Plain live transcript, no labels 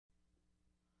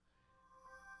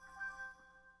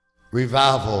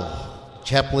Revival,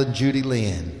 Chaplain Judy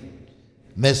Lynn.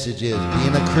 Message is,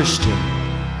 being a Christian,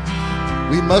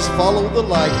 we must follow the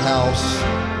lighthouse,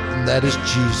 and that is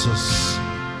Jesus.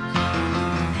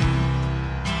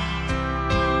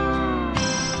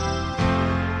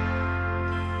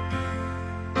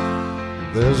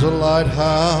 There's a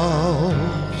lighthouse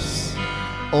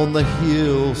on the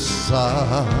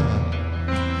hillside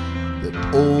that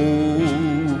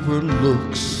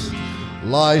overlooks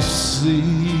life's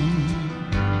sea.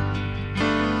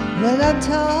 When I'm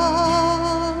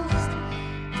tossed,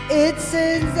 it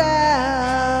sends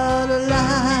out a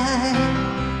light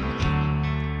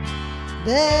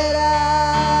that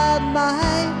I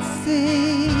might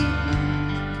see.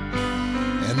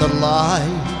 And the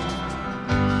light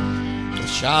that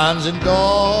shines in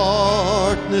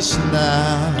darkness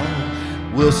now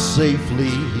will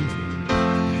safely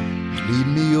lead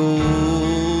me o'er.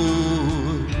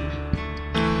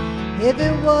 If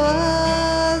it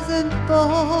wasn't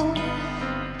for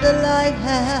the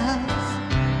lighthouse,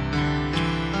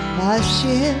 my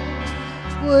ship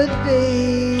would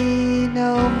be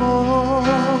no more.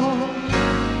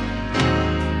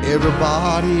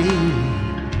 Everybody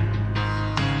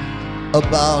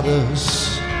about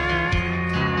us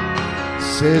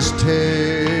says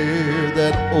tear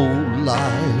that old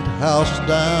lighthouse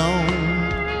down.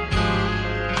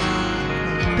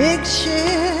 Big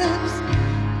ships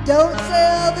don't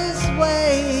sail this way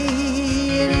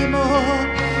anymore.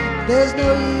 There's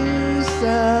no use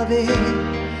of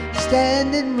it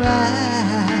standing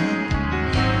right.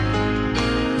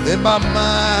 Then my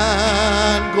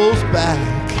mind goes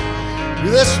back to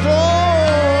that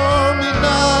stormy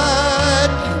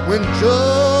night when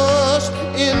just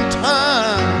in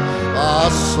time I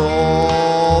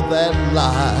saw that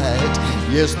light.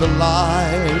 Yes, the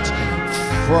light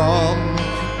from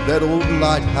that old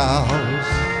lighthouse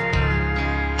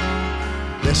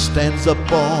that stands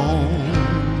up on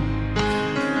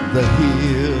the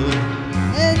hill.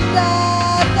 And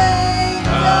I thank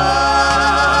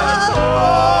God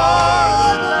for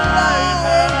the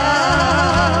lighthouse.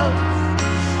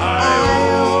 I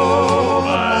owe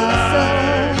my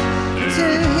soul to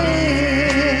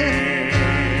Him.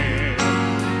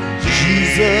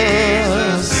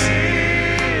 Jesus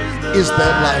is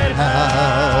that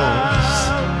lighthouse,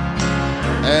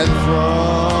 and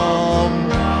from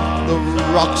the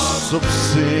rocks of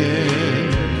sin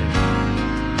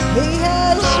He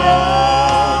has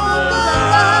shown the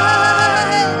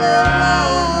light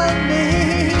around me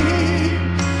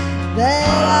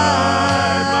that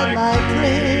I might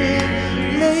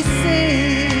clearly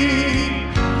see.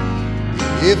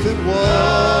 If it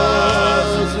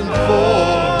wasn't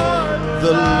for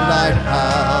the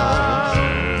lighthouse,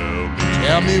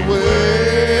 tell me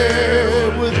where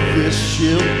would this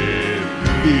ship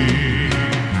be?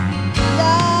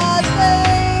 I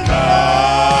thank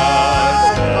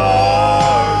God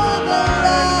for the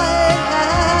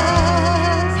lighthouse.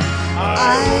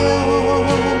 I owe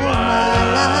my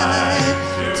life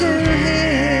to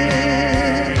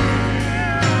Him.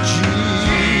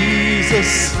 Jesus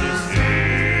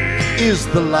is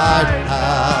the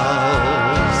lighthouse,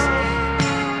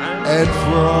 and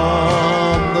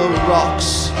from the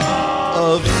rocks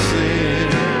of sin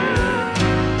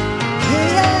He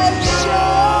has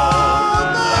shown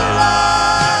the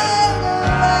light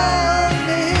around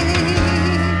me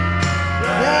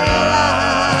that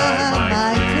I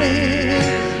might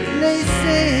clearly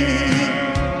see.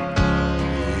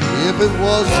 if it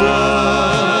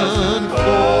wasn't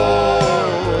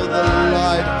for the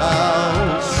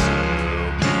lighthouse,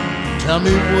 tell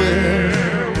me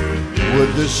where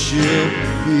would the ship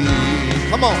be?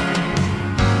 Come on.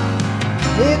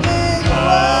 If it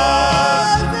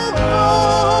wasn't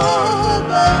for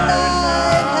the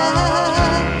lighthouse,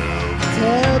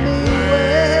 tell me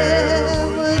where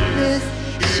would this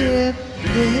ship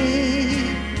be?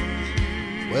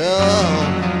 Well,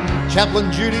 Chaplain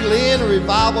Judy Lynn,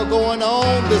 revival going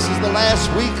on. This is the last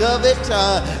week of it.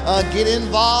 Get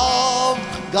involved.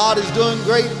 God is doing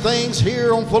great things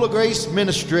here on Fullofgrace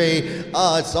Ministry.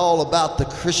 It's all about the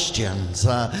Christians.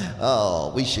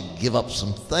 We should give up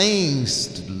some things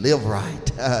to live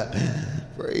right.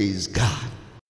 Praise God.